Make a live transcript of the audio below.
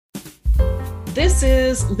This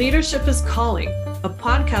is Leadership is Calling, a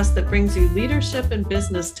podcast that brings you leadership and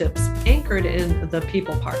business tips anchored in the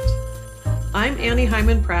people part. I'm Annie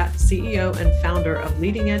Hyman Pratt, CEO and founder of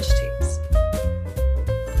Leading Edge Teams.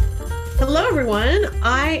 Hello, everyone.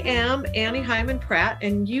 I am Annie Hyman Pratt,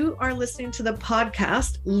 and you are listening to the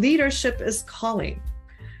podcast Leadership is Calling.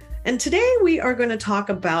 And today we are going to talk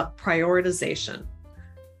about prioritization.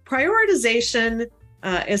 Prioritization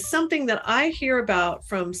is something that I hear about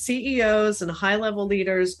from CEOs and high-level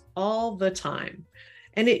leaders all the time.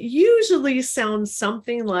 And it usually sounds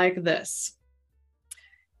something like this.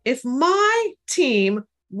 If my team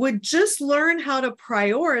would just learn how to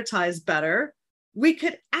prioritize better, we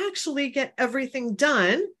could actually get everything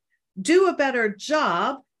done, do a better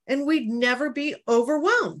job, and we'd never be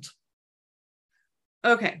overwhelmed.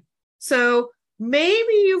 Okay, so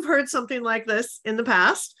maybe you've heard something like this in the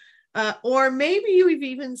past. Or maybe you've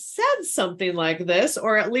even said something like this,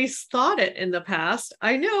 or at least thought it in the past.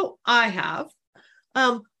 I know I have.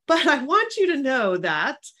 But I want you to know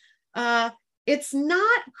that it's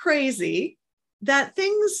not crazy that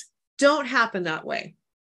things don't happen that way.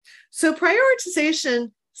 So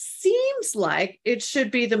prioritization seems like it should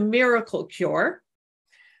be the miracle cure,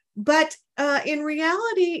 but in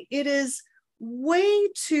reality, it is way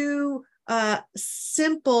too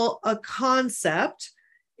simple a concept.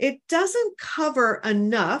 It doesn't cover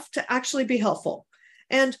enough to actually be helpful.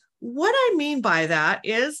 And what I mean by that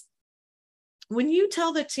is when you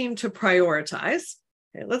tell the team to prioritize,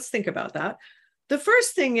 okay, let's think about that. The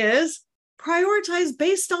first thing is prioritize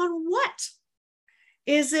based on what?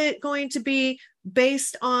 Is it going to be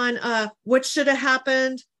based on what should have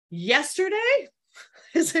happened yesterday?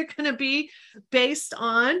 Is it going to be based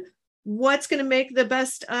on what's going to make the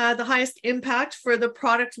highest impact for the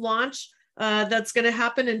product launch that's going to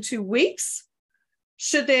happen in 2 weeks?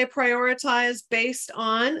 Should they prioritize based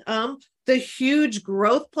on the huge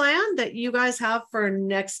growth plan that you guys have for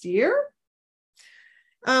next year?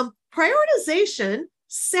 Prioritization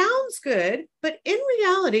sounds good, but in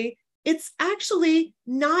reality, it's actually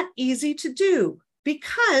not easy to do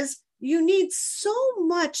because you need so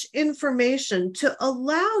much information to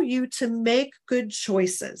allow you to make good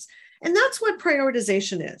choices. And that's what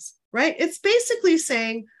prioritization is, right? It's basically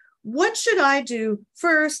saying, what should I do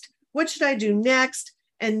first? What should I do next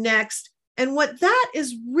and next? And what that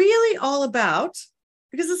is really all about,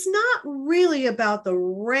 because it's not really about the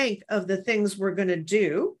rank of the things we're going to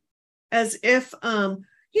do, as if,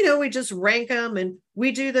 we just rank them and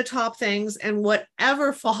we do the top things and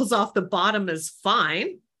whatever falls off the bottom is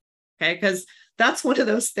fine. Okay. Because that's one of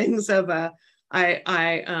those things of,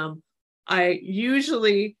 I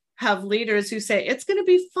usually have leaders who say it's going to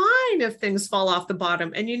be fine if things fall off the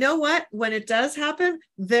bottom. And you know what? When it does happen,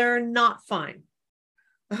 they're not fine.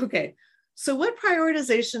 Okay. So what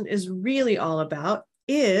prioritization is really all about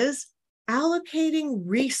is allocating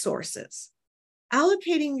resources,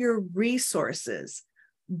 allocating your resources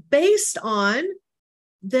based on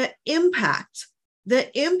the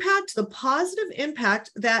positive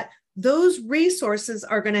impact that those resources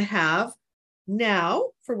are going to have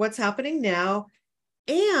now for what's happening now.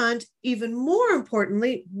 And even more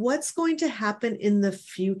importantly, what's going to happen in the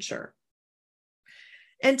future.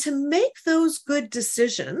 And to make those good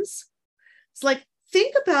decisions, it's like,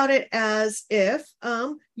 think about it as if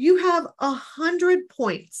you have 100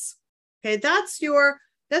 points. Okay, that's your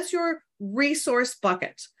resource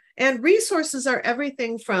bucket. And resources are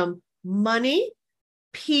everything from money,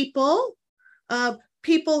 people,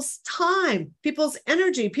 people's time, people's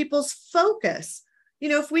energy, people's focus.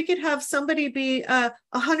 If we could have somebody be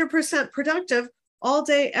 100% productive all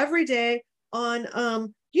day, every day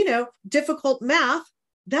on, difficult math,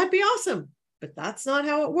 that'd be awesome. But that's not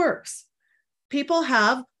how it works. People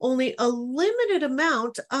have only a limited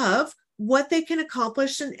amount of what they can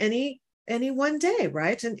accomplish in any one day,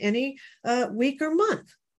 right? In any week or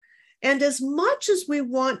month. And as much as we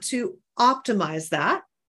want to optimize that,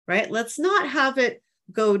 right? Let's not have it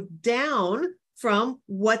go down from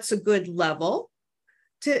what's a good level.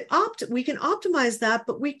 We can optimize that,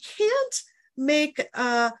 but we can't make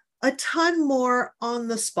a ton more on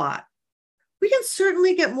the spot. We can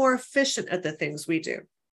certainly get more efficient at the things we do.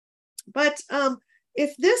 But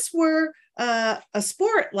if this were a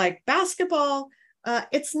sport like basketball,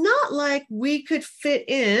 it's not like we could fit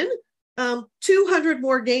in 200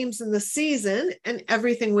 more games in the season and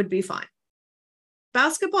everything would be fine.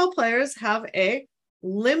 Basketball players have a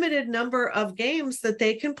limited number of games that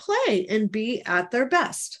they can play and be at their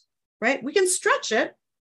best, right? We can stretch it,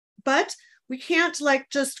 but we can't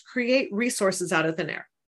just create resources out of thin air.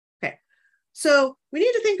 Okay. So we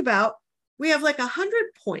need to think about, we have 100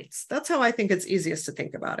 points. That's how I think it's easiest to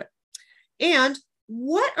think about it. And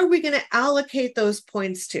what are we going to allocate those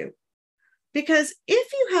points to? Because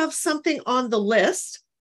if you have something on the list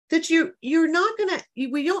that you're not going to,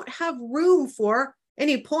 we don't have room for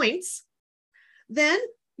any points, then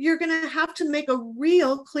you're going to have to make a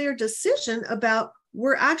real clear decision about,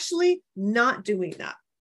 we're actually not doing that.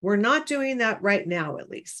 We're not doing that right now, at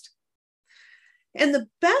least. And the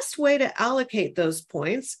best way to allocate those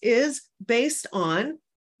points is based on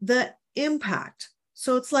the impact.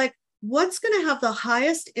 So it's like, what's going to have the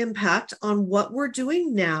highest impact on what we're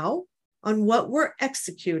doing now, on what we're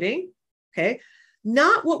executing, okay?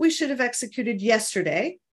 Not what we should have executed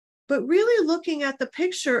yesterday, but really looking at the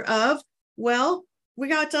picture of, well, we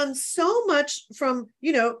got done so much from,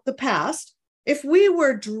 the past. If we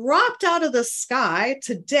were dropped out of the sky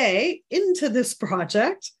today into this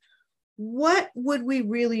project, what would we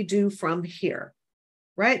really do from here,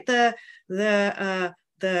 right? The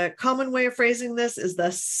common way of phrasing this is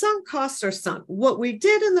the sunk costs are sunk. What we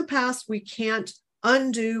did in the past, we can't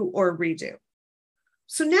undo or redo.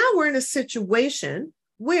 So now we're in a situation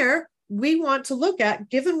where we want to look at,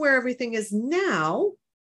 given where everything is now,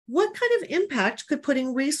 what kind of impact could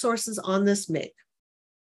putting resources on this make?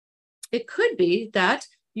 It could be that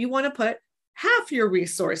you want to put half your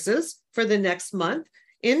resources for the next month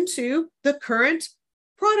into the current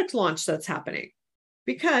product launch that's happening,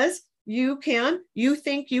 because you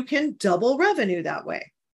think you can double revenue that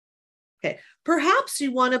way. Okay, perhaps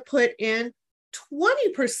you want to put in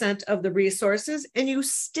 20% of the resources and you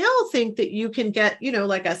still think that you can get,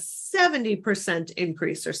 like a 70%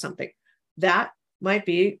 increase or something. That might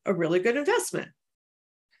be a really good investment.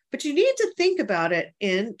 But you need to think about it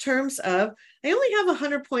in terms of, I only have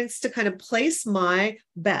 100 points to kind of place my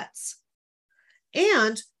bets.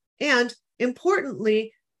 And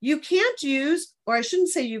importantly, you can't use, or I shouldn't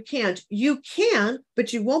say you can't, you can,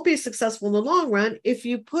 but you won't be successful in the long run if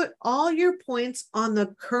you put all your points on the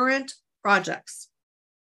current projects.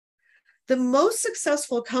 The most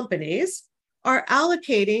successful companies are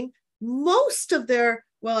allocating most of their,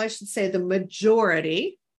 well, I should say the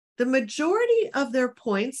majority of their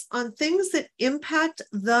points on things that impact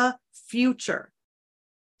the future,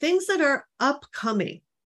 things that are upcoming,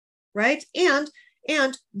 right? And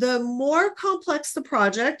the more complex the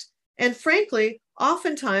project, and frankly,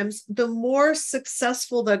 oftentimes the more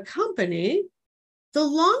successful the company, the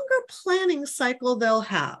longer planning cycle they'll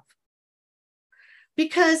have.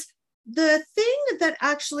 Because the thing that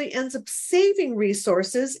actually ends up saving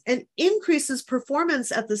resources and increases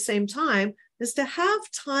performance at the same time is to have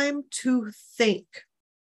time to think,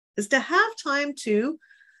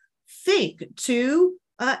 to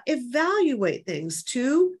evaluate things,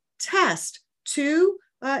 to test, to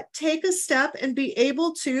take a step and be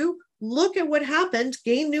able to look at what happened,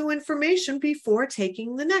 gain new information before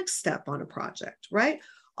taking the next step on a project, right?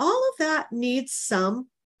 All of that needs some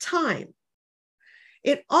time.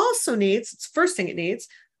 It also needs, it's the first thing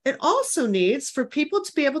it also needs for people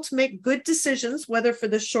to be able to make good decisions, whether for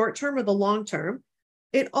the short term or the long term.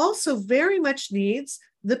 It also very much needs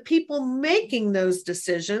the people making those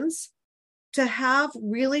decisions to have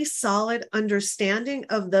really solid understanding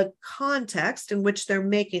of the context in which they're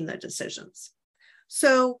making the decisions.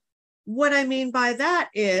 So what I mean by that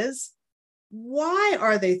is, why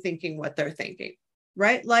are they thinking what they're thinking,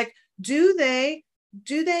 right? Like, do they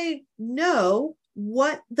know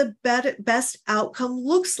what the best outcome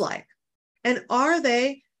looks like? And are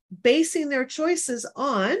they basing their choices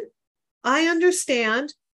on, I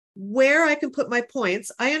understand where I can put my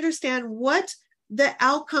points, I understand what the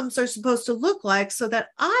outcomes are supposed to look like, so that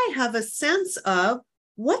I have a sense of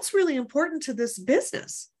what's really important to this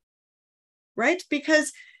business, right?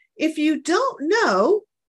 Because if you don't know,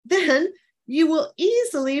 then you will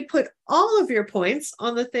easily put all of your points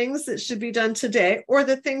on the things that should be done today, or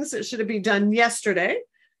the things that should be done yesterday,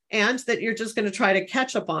 and that you're just going to try to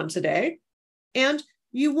catch up on today. And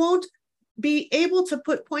you won't be able to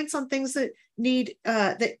put points on things that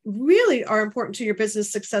that really are important to your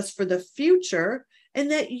business success for the future,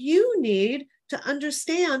 and that you need to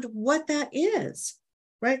understand what that is,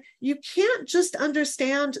 right? You can't just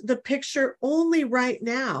understand the picture only right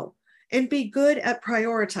now and be good at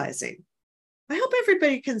prioritizing. I hope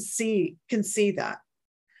everybody can see that.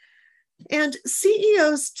 And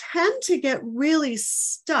CEOs tend to get really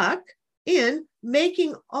stuck in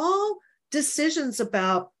making all decisions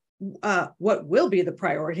about what will be the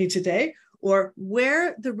priority today, or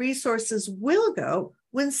where the resources will go.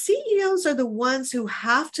 When CEOs are the ones who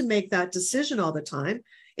have to make that decision all the time,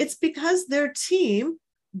 it's because their team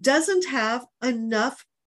doesn't have enough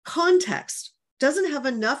context doesn't have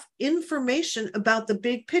enough information about the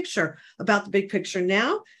big picture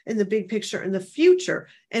now and the big picture in the future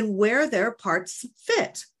and where their parts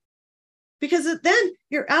fit. Because then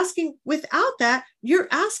without that, you're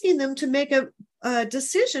asking them to make a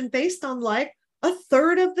decision based on like a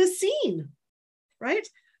third of the scene, right?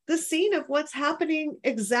 The scene of what's happening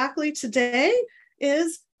exactly today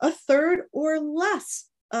is a third or less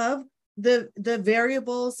of the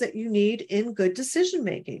variables that you need in good decision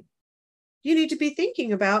making. You need to be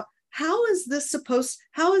thinking about how is this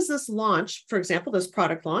launch, for example, this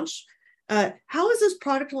product launch, how is this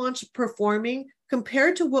product launch performing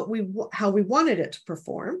compared to how we wanted it to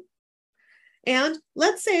perform? And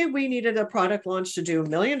let's say we needed a product launch to do $1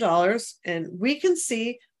 million, and we can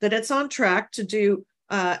see that it's on track to do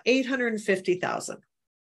 $850,000.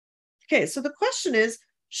 Okay, so the question is,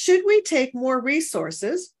 should we take more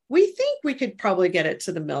resources? We think we could probably get it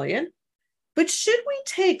to the million, but should we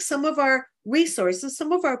take some of our resources,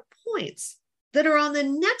 some of our points that are on the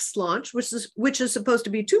next launch, which is supposed to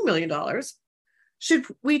be $2 million, should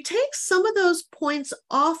we take some of those points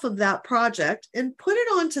off of that project and put it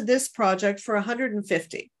onto this project for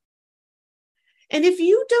 150? And if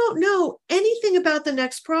you don't know anything about the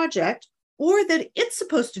next project or that it's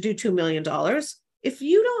supposed to do $2 million, if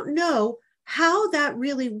you don't know how that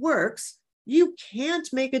really works, you can't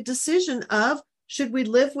make a decision of should we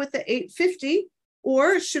live with the 850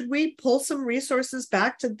 or should we pull some resources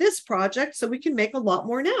back to this project so we can make a lot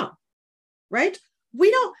more now, right?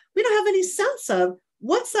 We don't have any sense of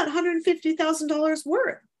what's that $150,000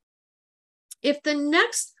 worth. If the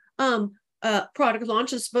next product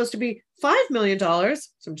launch is supposed to be $5 million, so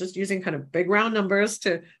I'm just using kind of big round numbers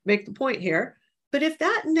to make the point here, but if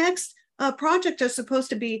that next project is supposed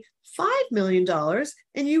to be $5 million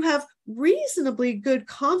and you have reasonably good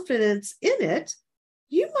confidence in it,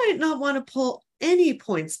 you might not want to pull any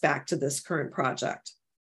points back to this current project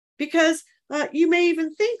because you may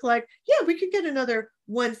even think like, yeah, we could get another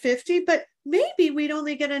 150, but maybe we'd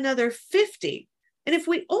only get another 50. And if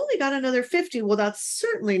we only got another 50, well, that's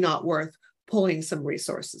certainly not worth pulling some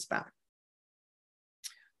resources back.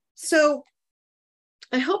 So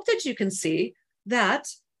I hope that you can see that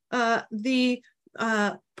the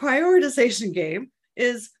prioritization game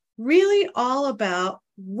is really all about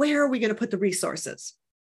where are we going to put the resources,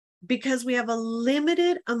 because we have a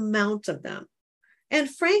limited amount of them.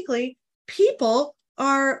 And frankly, people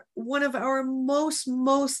are one of our most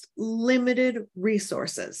limited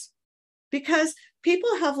resources, because people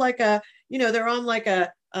have like they're on like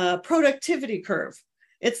a productivity curve.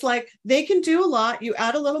 It's like they can do a lot, you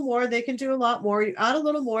add a little more, they can do a lot more, you add a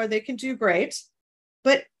little more, they can do great.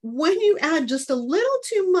 But when you add just a little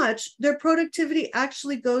too much, their productivity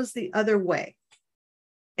actually goes the other way.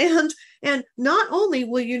 And not only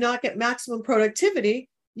will you not get maximum productivity,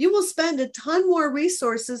 you will spend a ton more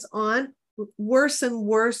resources on worse and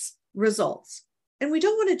worse results. And we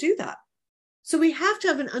don't want to do that. So we have to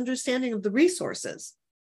have an understanding of the resources.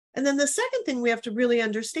 And then the second thing we have to really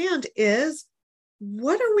understand is,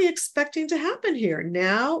 what are we expecting to happen here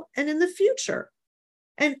now and in the future?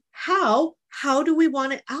 And how do we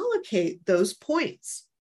want to allocate those points?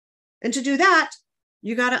 And to do that,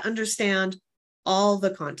 you got to understand all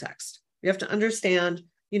the context. You have to understand,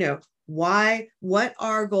 what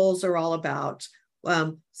our goals are all about,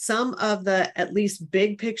 some of the at least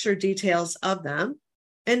big picture details of them,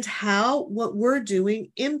 and how what we're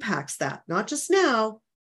doing impacts that, not just now,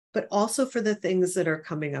 but also for the things that are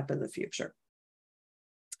coming up in the future.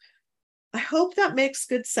 I hope that makes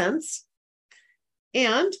good sense.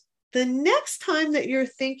 And the next time that you're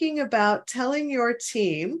thinking about telling your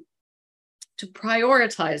team to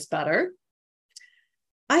prioritize better,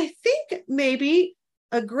 I think maybe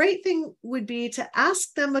a great thing would be to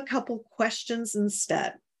ask them a couple questions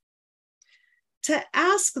instead. To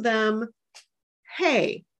ask them,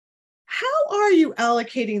 hey, how are you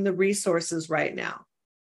allocating the resources right now?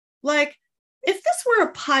 Like, if this were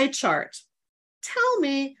a pie chart, tell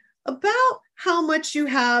me about how much you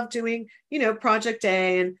have doing, project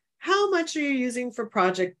A, and how much are you using for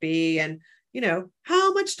project B, and,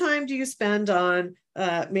 how much time do you spend on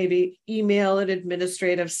maybe email and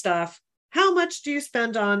administrative stuff? How much do you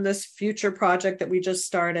spend on this future project that we just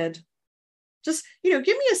started? Just, give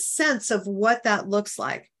me a sense of what that looks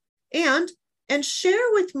like, and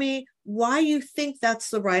share with me why you think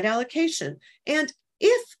that's the right allocation, and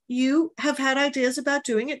if you have had ideas about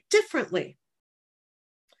doing it differently.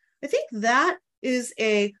 I think that is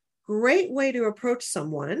a great way to approach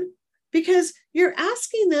someone, because you're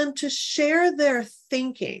asking them to share their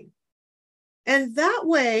thinking. And that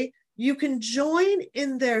way you can join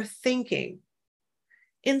in their thinking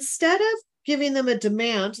instead of giving them a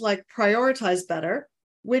demand like prioritize better,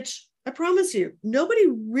 which I promise you, nobody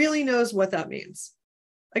really knows what that means.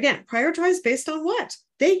 Again, prioritize based on what?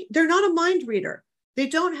 They're not a mind reader. They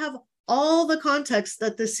don't have all the context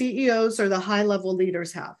that the CEOs or the high-level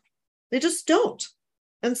leaders have. They just don't.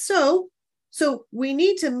 And so we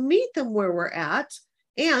need to meet them where we're at.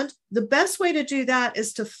 And the best way to do that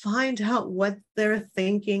is to find out what they're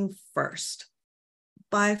thinking first.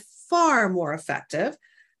 By far more effective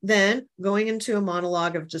than going into a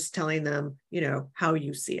monologue of just telling them, how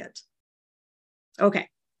you see it. Okay,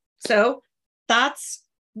 so that's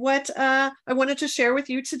what I wanted to share with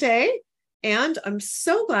you today. And I'm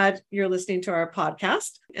so glad you're listening to our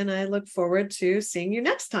podcast, and I look forward to seeing you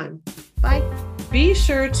next time. Bye. Be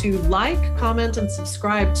sure to like, comment, and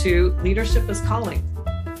subscribe to Leadership is Calling.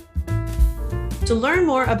 To learn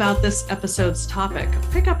more about this episode's topic,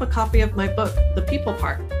 pick up a copy of my book, The People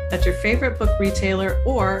Part, at your favorite book retailer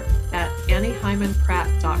or at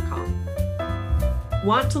anniehymanpratt.com.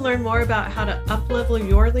 Want to learn more about how to up-level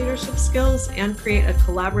your leadership skills and create a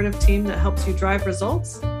collaborative team that helps you drive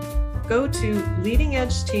results? Go to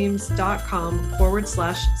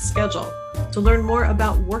leadingedgeteams.com/schedule to learn more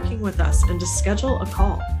about working with us and to schedule a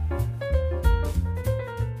call.